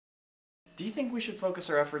Do you think we should focus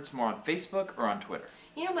our efforts more on Facebook or on Twitter?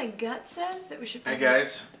 You know, my gut says that we should Hey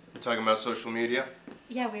guys, you talking about social media?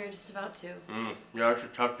 Yeah, we were just about to. Yeah, it's a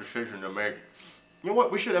tough decision to make. You know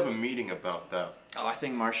what? We should have a meeting about that. Oh, I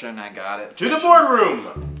think Marcia and I got it. To the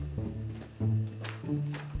boardroom!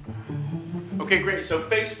 Okay, great. So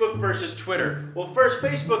Facebook versus Twitter. Well, first,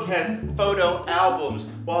 Facebook has photo albums,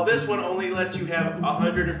 while this one only lets you have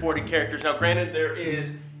 140 characters. Now, granted, there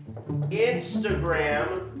is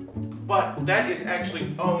Instagram, but that is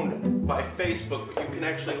actually owned by Facebook, but you can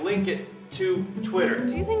actually link it to Twitter.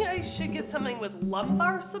 Do you think I should get something with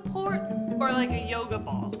lumbar support or like a yoga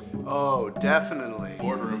ball? Oh, definitely.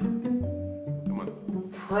 Boardroom. Come on.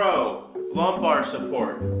 Pro, lumbar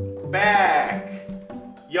support, back,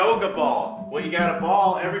 yoga ball. Well, you got a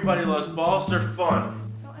ball. Everybody loves balls. They're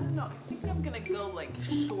fun. So I don't know. I think I'm gonna go like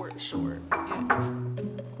short. Yeah.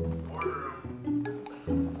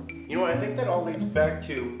 You know what? I think that all leads back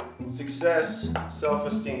to success,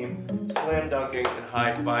 self-esteem, slam dunking, and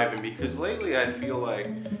high-fiving. Because lately, I feel like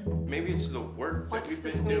maybe it's the work that What's we've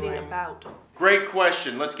this been meeting doing. about? Great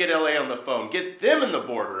question. Let's get LA on the phone. Get them in the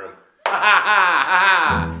boardroom. Ha ha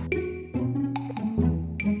ha ha.